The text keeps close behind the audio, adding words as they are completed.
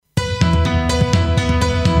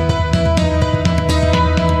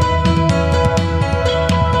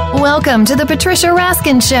Welcome to the Patricia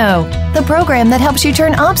Raskin Show, the program that helps you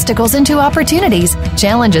turn obstacles into opportunities,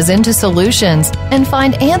 challenges into solutions, and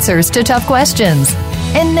find answers to tough questions.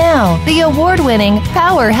 And now, the award-winning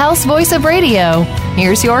powerhouse voice of radio.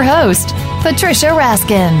 Here's your host, Patricia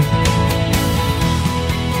Raskin.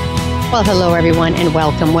 Well, hello, everyone, and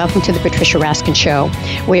welcome. Welcome to the Patricia Raskin Show.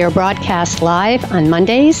 We are broadcast live on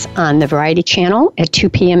Mondays on the Variety Channel at 2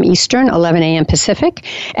 p.m. Eastern, 11 a.m. Pacific.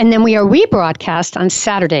 And then we are rebroadcast on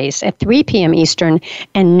Saturdays at 3 p.m. Eastern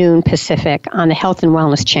and noon Pacific on the Health and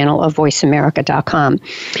Wellness Channel of VoiceAmerica.com.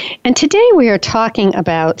 And today we are talking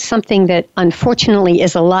about something that unfortunately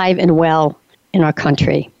is alive and well in our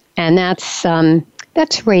country. And that's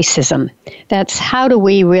racism. That's how do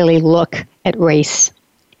we really look at race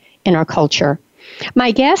in our culture.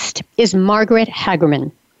 My guest is Margaret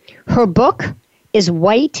Hagerman. Her book is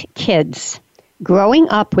White Kids, Growing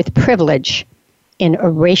Up with Privilege in a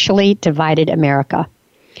Racially Divided America.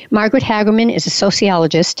 Margaret Hagerman is a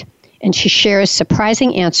sociologist, and she shares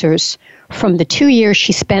surprising answers from the 2 years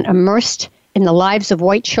she spent immersed in the lives of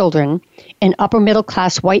white children in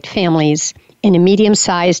upper-middle-class white families in a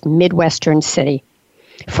medium-sized Midwestern city.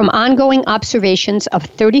 From ongoing observations of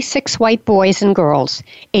 36 white boys and girls,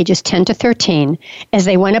 ages 10 to 13, as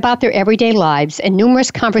they went about their everyday lives and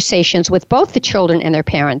numerous conversations with both the children and their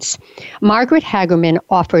parents, Margaret Hagerman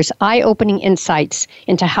offers eye-opening insights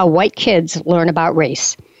into how white kids learn about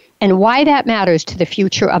race and why that matters to the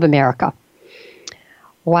future of America.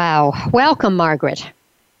 Wow. Welcome, Margaret.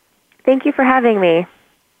 Thank you for having me.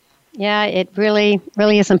 Yeah, it really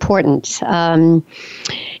is important.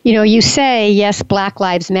 You say, yes, Black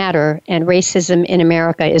Lives Matter, and racism in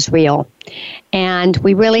America is real. And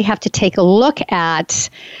we really have to take a look at,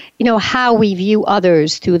 how we view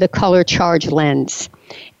others through the color charge lens.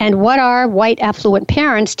 And what are white affluent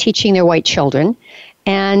parents teaching their white children?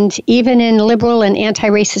 And even in liberal and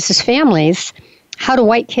anti-racist families, how do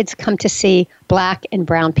white kids come to see Black and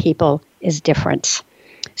brown people as different?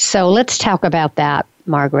 So let's talk about that,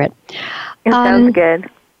 Margaret. It sounds good.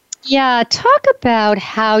 Yeah, talk about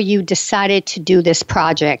how you decided to do this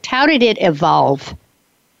project. How did it evolve?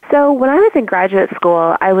 So when I was in graduate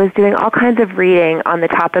school, I was doing all kinds of reading on the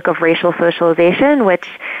topic of racial socialization, which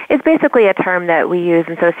is basically a term that we use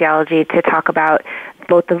in sociology to talk about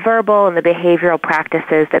both the verbal and the behavioral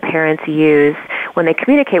practices that parents use when they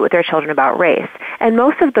communicate with their children about race. And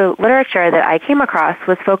most of the literature that I came across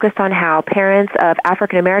was focused on how parents of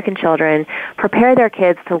African American children prepare their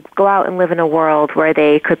kids to go out and live in a world where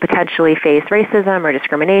they could potentially face racism or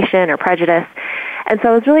discrimination or prejudice. And so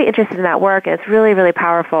I was really interested in that work, and it's really, really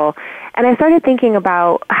powerful. And I started thinking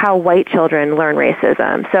about how white children learn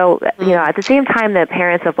racism. So, at the same time that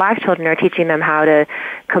parents of Black children are teaching them how to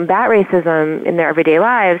combat racism in their everyday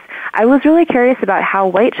lives, I was really curious about how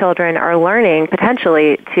white children are learning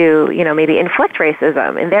potentially to, maybe inflict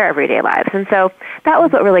racism in their everyday lives. And so that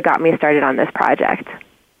was what really got me started on this project.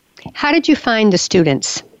 How did you find the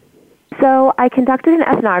students? So I conducted an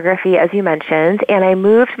ethnography, as you mentioned, and I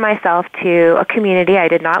moved myself to a community. I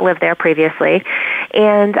did not live there previously.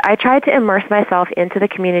 And I tried to immerse myself into the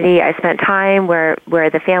community. I spent time where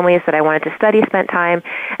the families that I wanted to study spent time.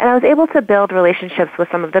 And I was able to build relationships with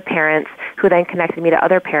some of the parents who then connected me to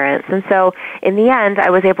other parents. And so in the end, I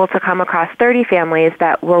was able to come across 30 families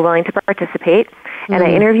that were willing to participate. And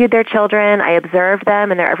I interviewed their children. I observed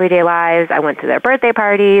them in their everyday lives. I went to their birthday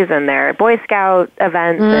parties and their Boy Scout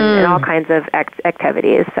events and all kinds of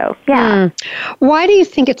activities. So, yeah. Why do you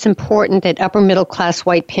think it's important that upper middle class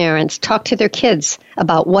white parents talk to their kids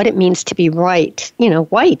about what it means to be white in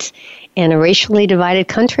a racially divided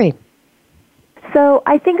country? So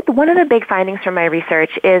I think one of the big findings from my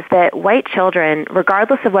research is that white children,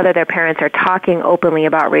 regardless of whether their parents are talking openly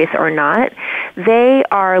about race or not, they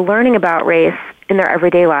are learning about race in their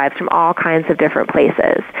everyday lives from all kinds of different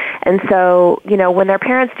places. And so, when their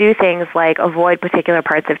parents do things like avoid particular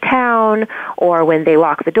parts of town, or when they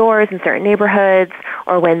lock the doors in certain neighborhoods,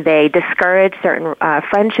 or when they discourage certain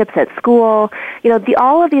friendships at school,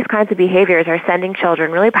 all of these kinds of behaviors are sending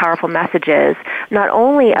children really powerful messages, not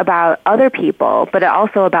only about other people, but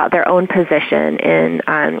also about their own position in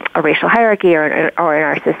a racial hierarchy or in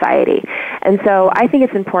our society. And so I think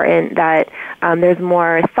it's important that there's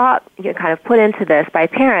more thought kind of put into this by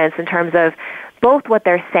parents in terms of both what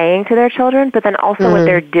they're saying to their children, but then also what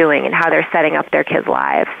they're doing and how they're setting up their kids'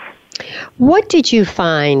 lives. What did you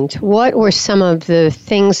find? What were some of the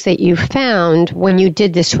things that you found when you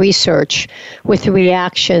did this research with the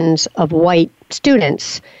reactions of white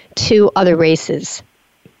students to other races?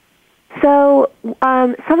 So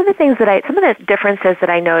some of the differences that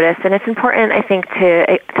I noticed, and it's important, I think,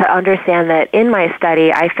 to understand that in my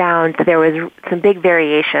study, I found there was some big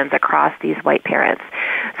variations across these white parents.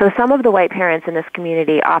 So some of the white parents in this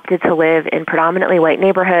community opted to live in predominantly white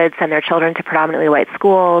neighborhoods, send their children to predominantly white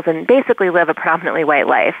schools, and basically live a predominantly white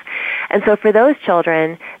life. And so for those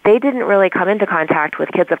children, they didn't really come into contact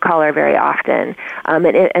with kids of color very often.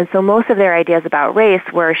 And so most of their ideas about race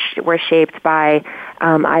were shaped by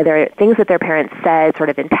either things that their parents said sort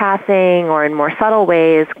of in passing or in more subtle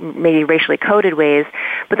ways, maybe racially coded ways,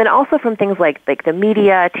 but then also from things like the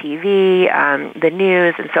media, TV, the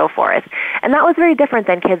news, and so forth. And that was very different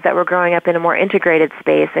than kids that were growing up in a more integrated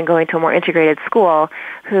space and going to a more integrated school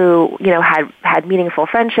who, had meaningful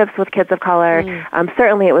friendships with kids of color.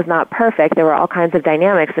 Certainly it was not perfect. There were all kinds of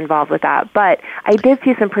dynamics involved with that. But I did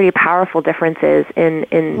see some pretty powerful differences in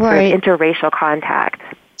right. sort of interracial contact.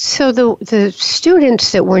 So the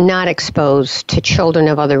students that were not exposed to children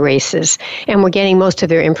of other races and were getting most of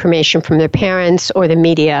their information from their parents or the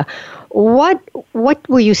media, what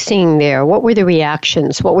were you seeing there? What were the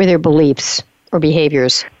reactions? What were their beliefs or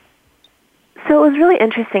behaviors? So it was really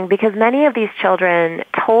interesting because many of these children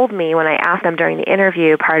told me when I asked them during the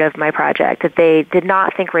interview part of my project that they did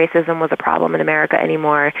not think racism was a problem in America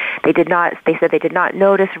anymore. They said they did not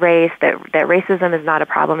notice race, that racism is not a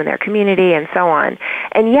problem in their community, and so on.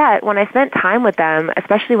 And yet, when I spent time with them,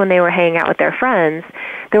 especially when they were hanging out with their friends,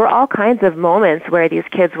 there were all kinds of moments where these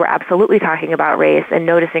kids were absolutely talking about race and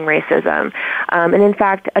noticing racism. And in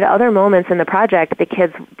fact, at other moments in the project,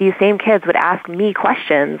 these same kids would ask me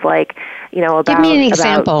questions like, about... Give me an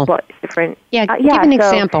example. Give an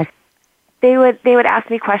example. They would ask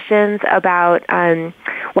me questions about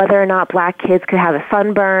whether or not black kids could have a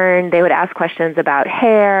sunburn. They would ask questions about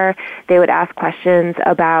hair. They would ask questions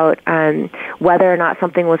about whether or not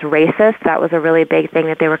something was racist. That was a really big thing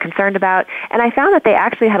that they were concerned about. And I found that they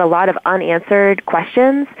actually had a lot of unanswered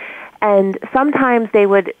questions. And sometimes they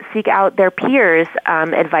would seek out their peers'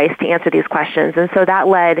 advice to answer these questions. And so that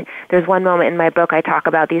there's one moment in my book I talk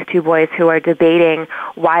about these two boys who are debating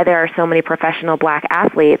why there are so many professional black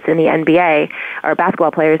athletes in the NBA, or basketball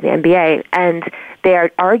players in the NBA, and they are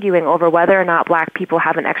arguing over whether or not black people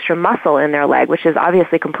have an extra muscle in their leg, which is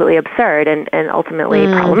obviously completely absurd and ultimately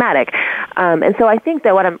problematic. And so I think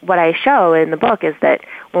that what I show in the book is that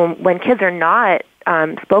when kids are not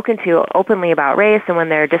spoken to openly about race, and when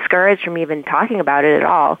they're discouraged from even talking about it at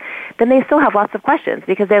all, then they still have lots of questions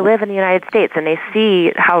because they live in the United States and they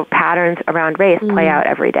see how patterns around race play out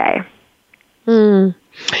every day.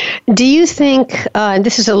 Do you think,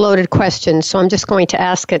 this is a loaded question, so I'm just going to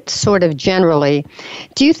ask it sort of generally,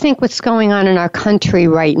 do you think what's going on in our country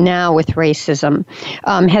right now with racism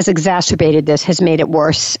has exacerbated this, has made it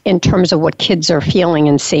worse in terms of what kids are feeling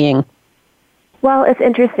and seeing? Well, it's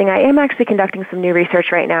interesting. I am actually conducting some new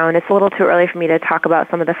research right now, and it's a little too early for me to talk about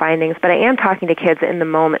some of the findings, but I am talking to kids in the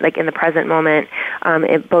moment, like in the present moment,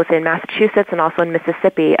 both in Massachusetts and also in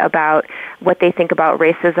Mississippi, about what they think about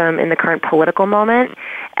racism in the current political moment.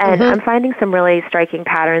 And I'm finding some really striking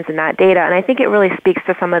patterns in that data, and I think it really speaks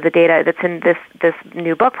to some of the data that's in this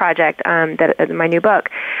new book project, my new book.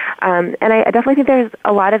 And I definitely think there's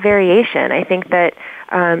a lot of variation. I think that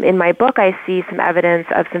in my book, I see some evidence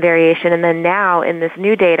of some variation, and then now in this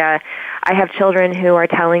new data, I have children who are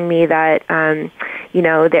telling me that,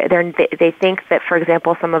 they think that, for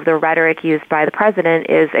example, some of the rhetoric used by the president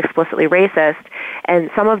is explicitly racist, and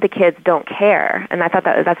some of the kids don't care. And I thought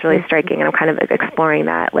that's really striking, and I'm kind of exploring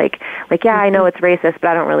that. Yeah, I know it's racist, but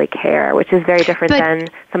I don't really care, which is very different than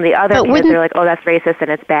some of the other kids that are like, oh, that's racist and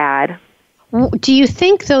it's bad. Do you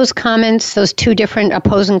think those comments, those two different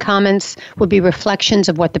opposing comments, would be reflections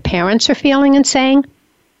of what the parents are feeling and saying?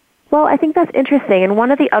 Well, I think that's interesting. And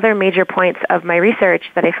one of the other major points of my research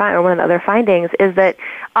that I find, or one of the other findings, is that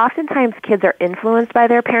oftentimes kids are influenced by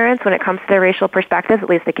their parents when it comes to their racial perspectives, at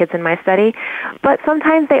least the kids in my study. But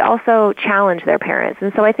sometimes they also challenge their parents.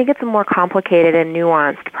 And so I think it's a more complicated and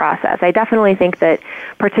nuanced process. I definitely think that,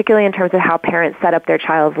 particularly in terms of how parents set up their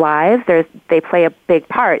child's lives, they play a big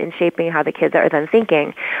part in shaping how the kids are then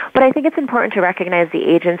thinking. But I think it's important to recognize the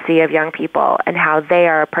agency of young people and how they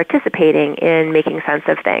are participating in making sense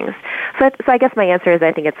of things. So I guess my answer is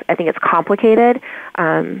I think it's complicated,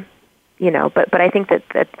 but I think that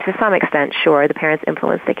to some extent, sure, the parents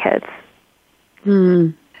influence the kids.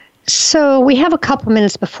 So we have a couple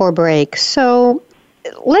minutes before break. So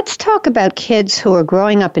let's talk about kids who are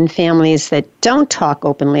growing up in families that don't talk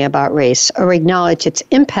openly about race or acknowledge its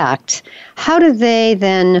impact. How do they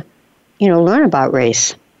then, learn about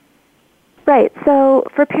race? Right. So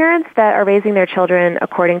for parents that are raising their children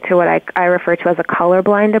according to what I refer to as a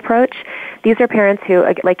colorblind approach, these are parents who,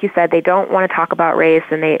 like you said, they don't want to talk about race,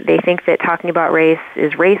 and they think that talking about race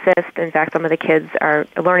is racist. In fact, some of the kids are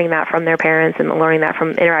learning that from their parents and learning that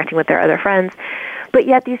from interacting with their other friends. But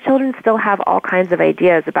yet these children still have all kinds of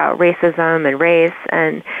ideas about racism and race,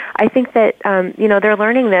 and I think that they're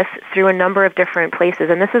learning this through a number of different places,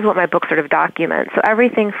 and this is what my book sort of documents. So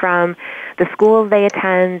everything from the schools they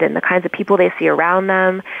attend and the kinds of people they see around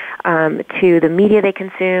them, to the media they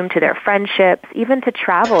consume, to their friendships, even to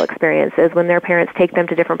travel experiences when their parents take them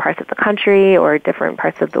to different parts of the country or different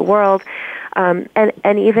parts of the world. And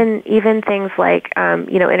even things like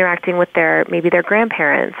interacting with their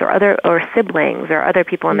grandparents or siblings or other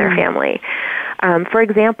people in their family. For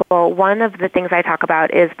example, one of the things I talk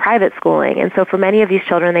about is private schooling, and so for many of these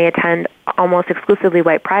children, they attend almost exclusively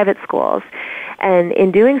white private schools. And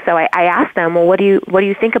in doing so, I ask them, well, what do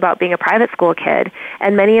you think about being a private school kid?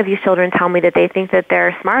 And many of these children tell me that they think that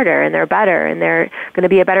they're smarter and they're better and they're going to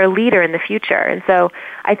be a better leader in the future. And so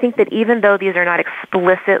I think that even though these are not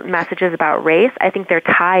explicit messages about race, I think they're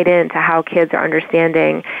tied into how kids are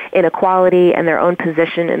understanding inequality and their own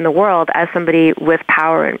position in the world as somebody with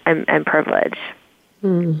power and privilege.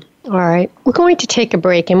 All right. We're going to take a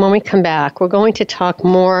break, and when we come back, we're going to talk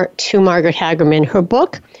more to Margaret Hagerman. Her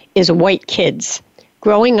book is White Kids,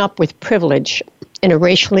 Growing Up with Privilege in a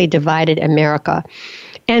Racially Divided America.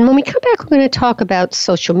 And when we come back, we're going to talk about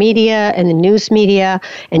social media and the news media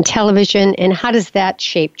and television and how does that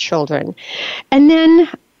shape children. And then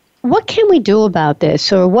what can we do about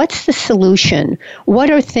this, or what's the solution?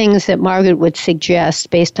 What are things that Margaret would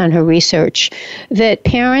suggest, based on her research, that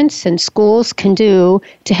parents and schools can do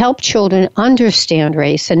to help children understand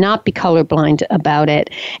race and not be colorblind about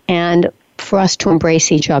it, and for us to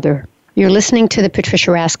embrace each other? You're listening to The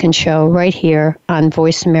Patricia Raskin Show right here on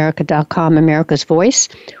VoiceAmerica.com, America's Voice.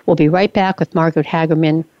 We'll be right back with Margaret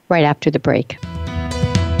Hagerman right after the break.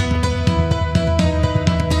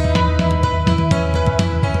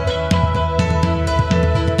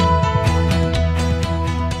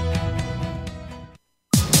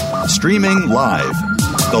 Streaming live,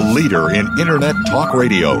 the leader in Internet talk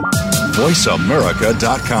radio,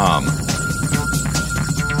 VoiceAmerica.com.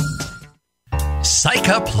 Psych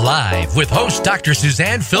Up Live with host Dr.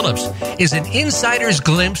 Suzanne Phillips is an insider's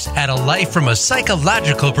glimpse at a life from a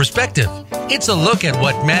psychological perspective. It's a look at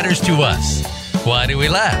what matters to us. Why do we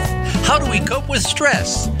laugh? How do we cope with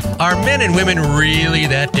stress? Are men and women really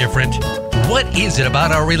that different? What is it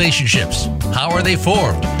about our relationships? How are they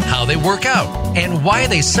formed? How they work out? And why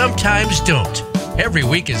they sometimes don't? Every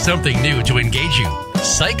week is something new to engage you.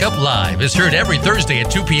 Psych Up Live is heard every Thursday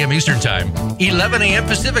at 2 p.m. Eastern Time, 11 a.m.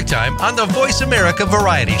 Pacific Time on the Voice America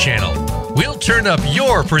Variety Channel. We'll turn up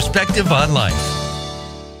your perspective on life.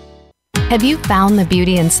 Have you found the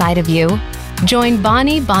beauty inside of you? Join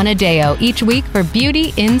Bonnie Bonadeo each week for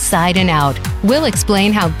Beauty Inside and Out. We'll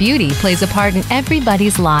explain how beauty plays a part in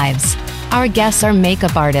everybody's lives. Our guests are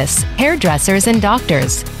makeup artists, hairdressers, and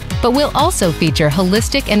doctors. But we'll also feature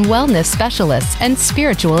holistic and wellness specialists and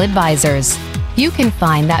spiritual advisors. You can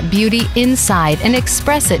find that beauty inside and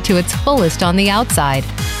express it to its fullest on the outside.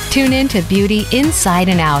 Tune in to Beauty Inside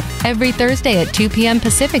and Out every Thursday at 2 p.m.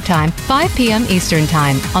 Pacific Time, 5 p.m. Eastern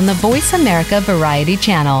Time on the Voice America Variety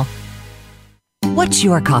Channel. What's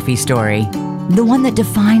your coffee story? The one that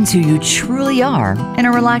defines who you truly are in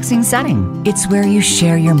a relaxing setting. It's where you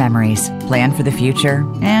share your memories, plan for the future,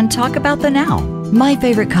 and talk about the now. My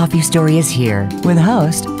Favorite Coffee Story is here with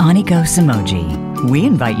host Aniko Samoji. We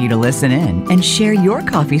invite you to listen in and share your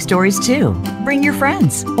coffee stories too. Bring your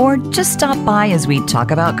friends or just stop by as we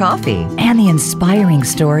talk about coffee and the inspiring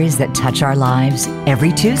stories that touch our lives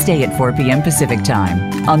every Tuesday at 4 p.m. Pacific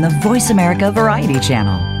Time on the Voice America Variety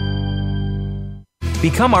Channel.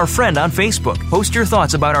 Become our friend on Facebook. Post your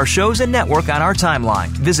thoughts about our shows and network on our timeline.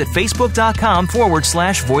 Visit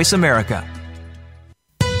Facebook.com/Voice America.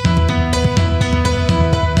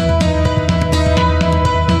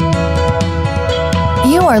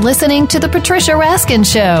 You are listening to The Patricia Raskin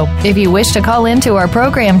Show. If you wish to call into our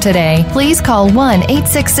program today, please call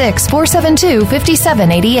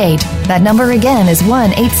 1-866-472-5788. That number again is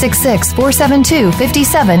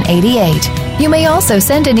 1-866-472-5788. You may also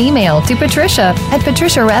send an email to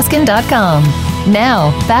patricia@patriciaraskin.com.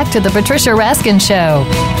 Now, back to The Patricia Raskin Show.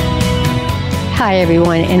 Hi,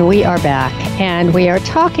 everyone, and we are back. And we are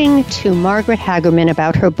talking to Margaret Hagerman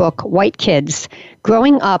about her book, White Kids,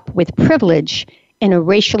 Growing Up with Privilege in a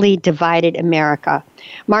Racially Divided America.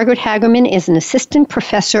 Margaret Hagerman is an assistant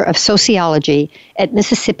professor of sociology at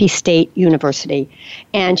Mississippi State University,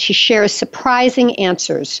 and she shares surprising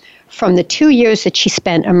answers from the 2 years that she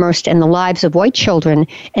spent immersed in the lives of white children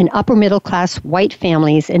in upper-middle-class white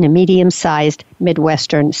families in a medium-sized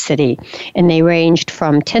Midwestern city. And they ranged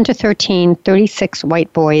from 10 to 13, 36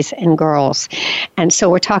 white boys and girls. And so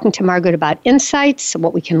we're talking to Margaret about insights,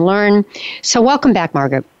 what we can learn. So welcome back,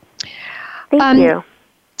 Margaret. Thank you.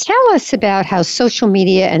 Tell us about how social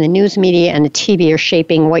media and the news media and the TV are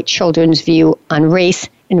shaping white children's view on race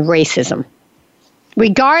and racism,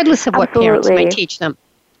 regardless of what parents might teach them.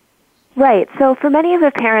 Right. So for many of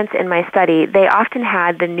the parents in my study, they often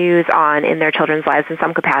had the news on in their children's lives in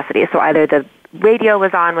some capacity. So either the radio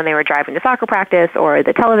was on when they were driving to soccer practice, or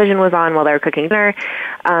the television was on while they were cooking dinner.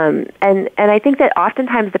 And I think that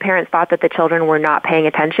oftentimes the parents thought that the children were not paying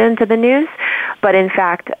attention to the news. But in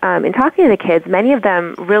fact, in talking to the kids, many of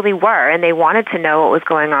them really were, and they wanted to know what was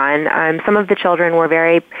going on. Some of the children were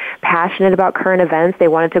very passionate about current events. They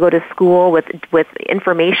wanted to go to school with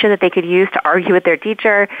information that they could use to argue with their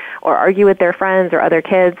teacher or argue with their friends or other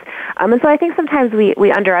kids. And so I think sometimes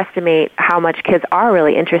we underestimate how much kids are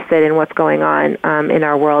really interested in what's going on in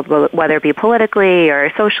our world, whether it be politically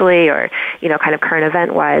or socially or, kind of current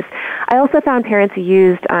event-wise. I also found parents who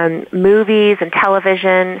used movies and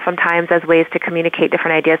television sometimes as ways to communicate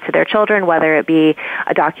different ideas to their children, whether it be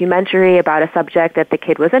a documentary about a subject that the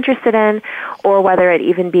kid was interested in, or whether it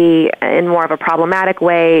even be in more of a problematic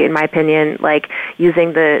way, in my opinion, like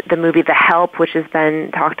using the movie The Help, which has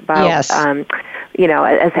been talked about, yes.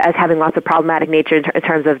 As having lots of problematic nature in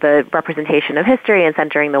terms of the representation of history and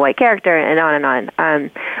centering the white character and on and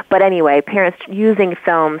on. But anyway, parents using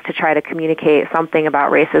films to try to communicate something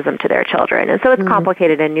about racism to their children. And so it's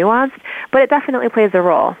complicated and nuanced, but it definitely plays a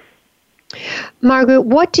role. Margaret,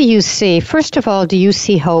 what do you see? First of all, do you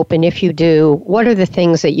see hope? And if you do, what are the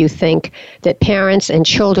things that you think that parents and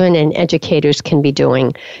children and educators can be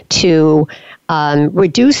doing to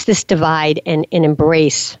reduce this divide and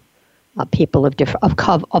embrace people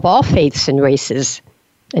of all faiths and races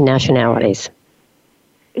and nationalities?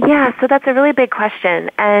 Yeah, so that's a really big question.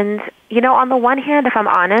 And, on the one hand, if I'm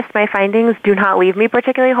honest, my findings do not leave me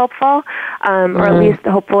particularly hopeful, or at least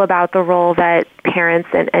hopeful about the role that parents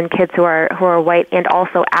and kids who are white and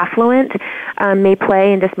also affluent may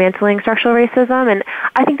play in dismantling structural racism. And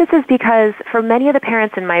I think this is because for many of the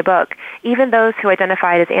parents in my book, even those who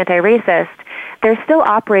identified as anti-racist, they're still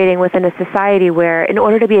operating within a society where in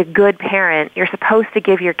order to be a good parent, you're supposed to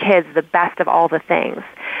give your kids the best of all the things.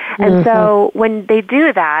 And so when they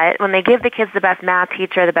do that, when they give the kids the best math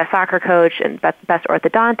teacher, the best soccer coach, and best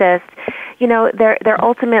orthodontist, they're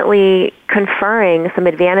ultimately conferring some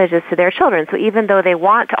advantages to their children. So even though they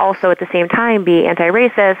want to also at the same time be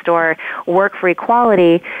anti-racist or work for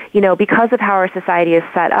equality, because of how our society is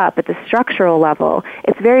set up at the structural level,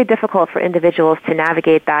 it's very difficult for individuals to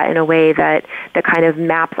navigate that in a way that kind of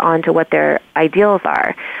maps onto what their ideals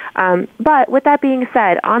are. But with that being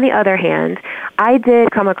said, on the other hand, I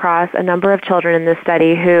did come across a number of children in this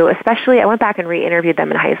study who, especially, I went back and re-interviewed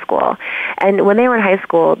them in high school. And when they were in high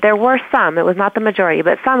school, there were some, it was not the majority,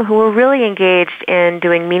 but some who were really engaged in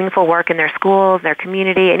doing meaningful work in their schools, their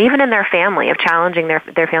community, and even in their family, of challenging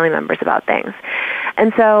their family members about things.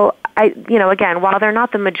 And so again, while they're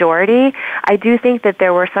not the majority, I do think that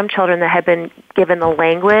there were some children that had been given the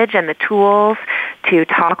language and the tools to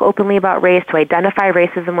talk openly about race, to identify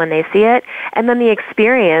racism when they see it, and then the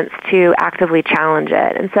experience to actively challenge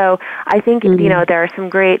it. And so I think, there are some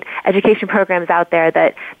great education programs out there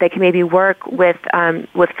that can maybe work with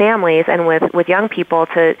families and with young people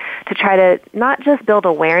to try to not just build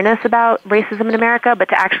awareness about racism in America, but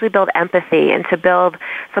to actually build empathy and to build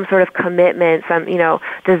some sort of commitment, some,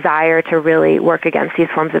 desire to really work against these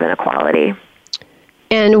forms of inequality.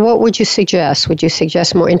 And what would you suggest? Would you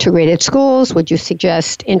suggest more integrated schools? Would you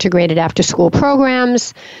suggest integrated after-school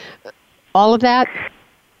programs? All of that?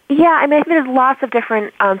 Yeah, I think there's lots of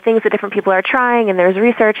different things that different people are trying, and there's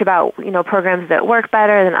research about, programs that work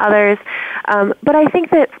better than others. But I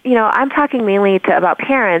think that, I'm talking mainly about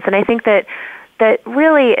parents, and I think that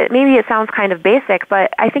really, maybe it sounds kind of basic,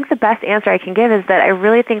 but I think the best answer I can give is that I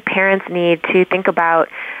really think parents need to think about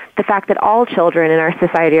the fact that all children in our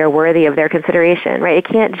society are worthy of their consideration, right? It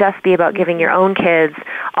can't just be about giving your own kids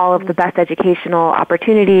all of the best educational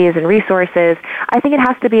opportunities and resources. I think it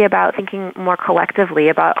has to be about thinking more collectively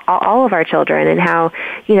about all of our children and how,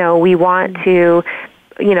 we want to,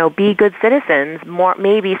 be good citizens,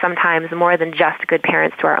 maybe sometimes more than just good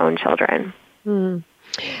parents to our own children.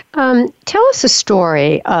 Tell us a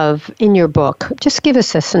story in your book, just give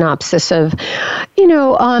us a synopsis of,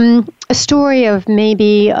 a story of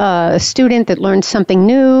maybe a student that learned something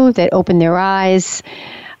new, that opened their eyes,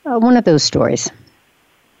 one of those stories.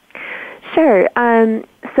 Sure.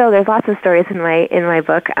 So there's lots of stories in my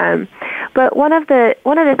book, but one of the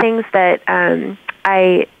things that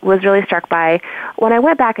I was really struck by when I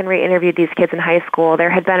went back and re-interviewed these kids in high school.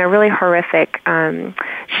 There had been a really horrific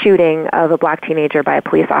shooting of a black teenager by a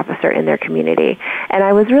police officer in their community, and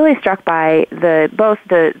I was really struck by both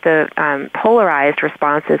the polarized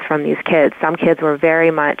responses from these kids. Some kids were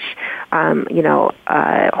very much,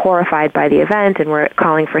 horrified by the event and were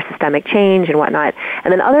calling for systemic change and whatnot,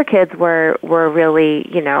 and then other kids were really,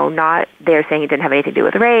 not. They were saying it didn't have anything to do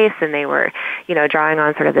with race, and they were, drawing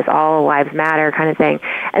on sort of this all lives matter kind of thing.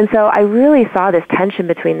 And so I really saw this tension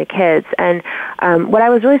between the kids. And what I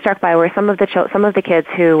was really struck by were some of the kids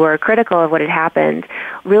who were critical of what had happened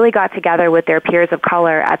really got together with their peers of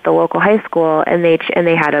color at the local high school, and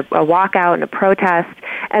they had a walkout and a protest.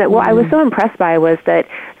 And what I was so impressed by was that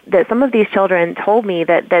some of these children told me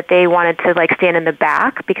that they wanted to stand in the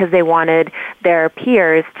back because they wanted their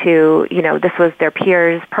peers to, this was their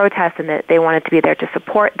peers' protest, and that they wanted to be there to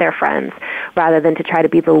support their friends rather than to try to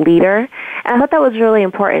be the leader. And I thought that was really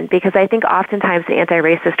important because I think oftentimes in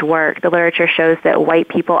anti-racist work, the literature shows that white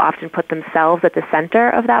people often put themselves at the center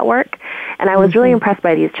of that work. And I was really impressed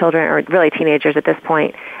by these children, or really teenagers at this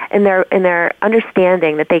point, in their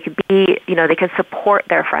understanding that they could be, they can support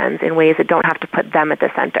their friends in ways that don't have to put them at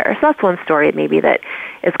the center. So that's one story maybe that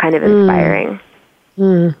is kind of inspiring.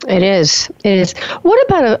 It is. What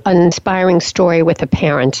about an inspiring story with a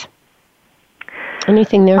parent?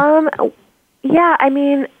 Anything there? Yeah, I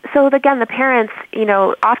mean, so again, the parents,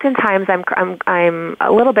 oftentimes I'm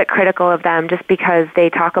a little bit critical of them just because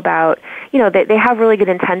they talk about, they have really good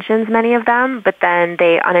intentions, many of them, but then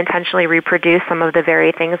they unintentionally reproduce some of the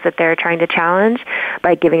very things that they're trying to challenge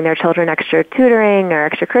by giving their children extra tutoring or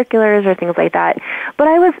extracurriculars or things like that. But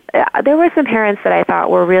there were some parents that I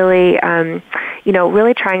thought were really,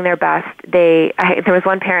 really trying their best. There was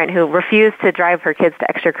one parent who refused to drive her kids to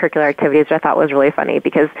extracurricular activities, which I thought was really funny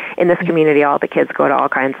because in this community, all the kids go to all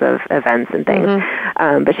kinds of events and things.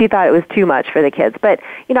 But she thought it was too much for the kids. But,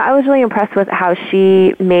 I was really impressed with how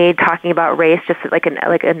she made talking about race just it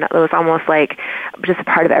was almost like just a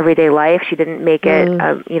part of everyday life. She didn't make it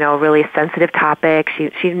a really sensitive topic.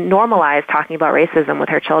 She normalized talking about racism with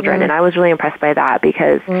her children, and I was really impressed by that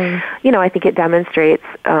because, I think it demonstrates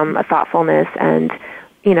a thoughtfulness and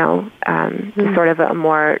sort of a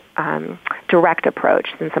more direct approach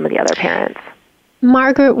than some of the other parents.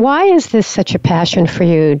 Margaret, why is this such a passion for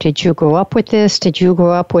you? Did you grow up with this? Did you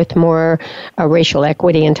grow up with more racial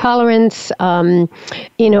equity and tolerance?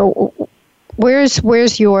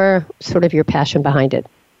 Where's your passion behind it?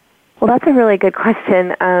 Well, that's a really good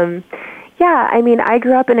question. Yeah, I mean, I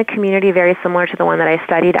grew up in a community very similar to the one that I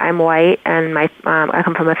studied. I'm white, and I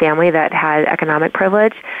come from a family that had economic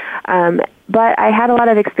privilege. But I had a lot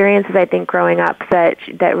of experiences, I think, growing up that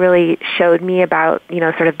really showed me about,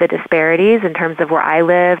 sort of the disparities in terms of where I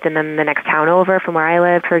lived and then the next town over from where I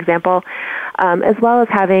lived, for example, as well as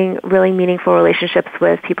having really meaningful relationships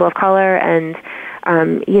with people of color and,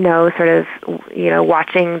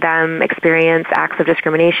 watching them experience acts of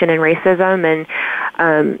discrimination and racism. And,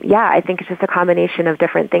 I think it's just a combination of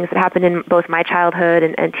different things that happened in both my childhood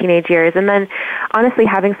and teenage years. And then, honestly,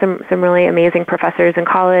 having some really amazing professors in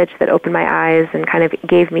college that opened my eyes and kind of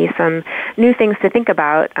gave me some new things to think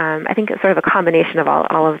about. I think it's sort of a combination of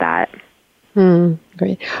all of that.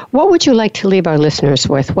 Great. What would you like to leave our listeners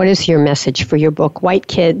with? What is your message for your book, White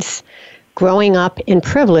Kids Growing Up in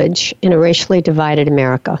Privilege in a Racially Divided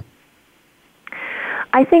America?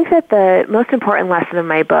 I think that the most important lesson of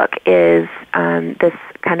my book is this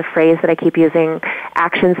kind of phrase that I keep using,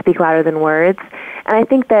 actions speak louder than words. And I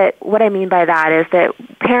think that what I mean by that is that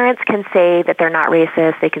parents can say that they're not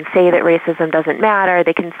racist, they can say that racism doesn't matter,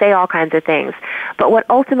 they can say all kinds of things. But what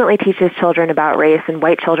ultimately teaches children about race, and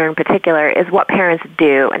white children in particular, is what parents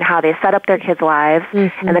do and how they set up their kids' lives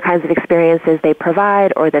and the kinds of experiences they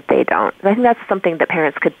provide or that they don't. And I think that's something that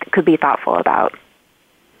parents could be thoughtful about.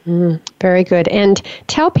 Very good. And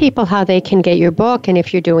tell people how they can get your book and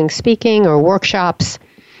if you're doing speaking or workshops.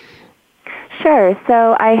 Sure.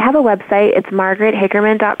 So I have a website. It's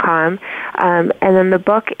margarethagerman.com. And then the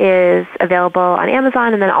book is available on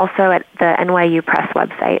Amazon and then also at the NYU Press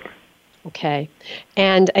website. Okay.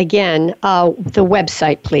 And again, the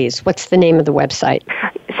website, please. What's the name of the website?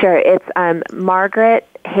 Sure. It's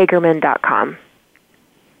margarethagerman.com.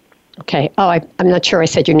 Okay. Oh, I'm not sure I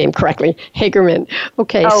said your name correctly. Hagerman.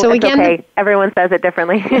 Okay. Oh, so it's again, okay. Everyone says it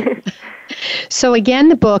differently. So again,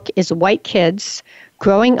 the book is White Kids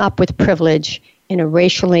Growing Up with Privilege in a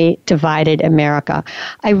Racially Divided America.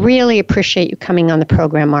 I really appreciate you coming on the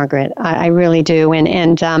program, Margaret. I really do.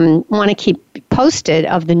 And want to keep posted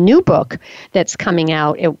of the new book that's coming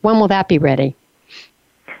out. When will that be ready?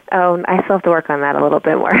 Oh, I still have to work on that a little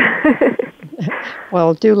bit more.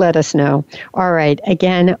 Well, do let us know. All right.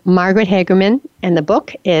 Again, Margaret Hagerman, and the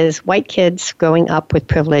book is White Kids Growing Up with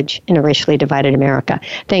Privilege in a Racially Divided America.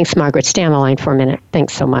 Thanks, Margaret. Stay on the line for a minute.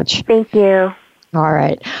 Thanks so much. Thank you. All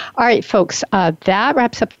right. All right, folks. That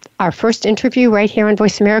wraps up our first interview right here on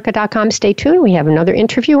VoiceAmerica.com. Stay tuned. We have another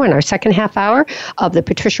interview in our second half hour of the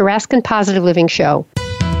Patricia Raskin Positive Living Show.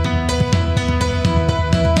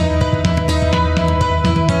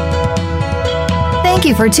 Thank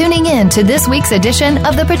you for tuning in to this week's edition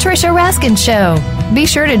of The Patricia Raskin Show. Be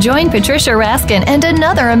sure to join Patricia Raskin and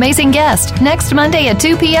another amazing guest next Monday at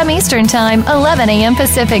 2 p.m. Eastern Time, 11 a.m.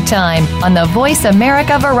 Pacific Time on the Voice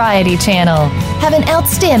America Variety Channel. Have an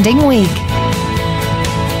outstanding week.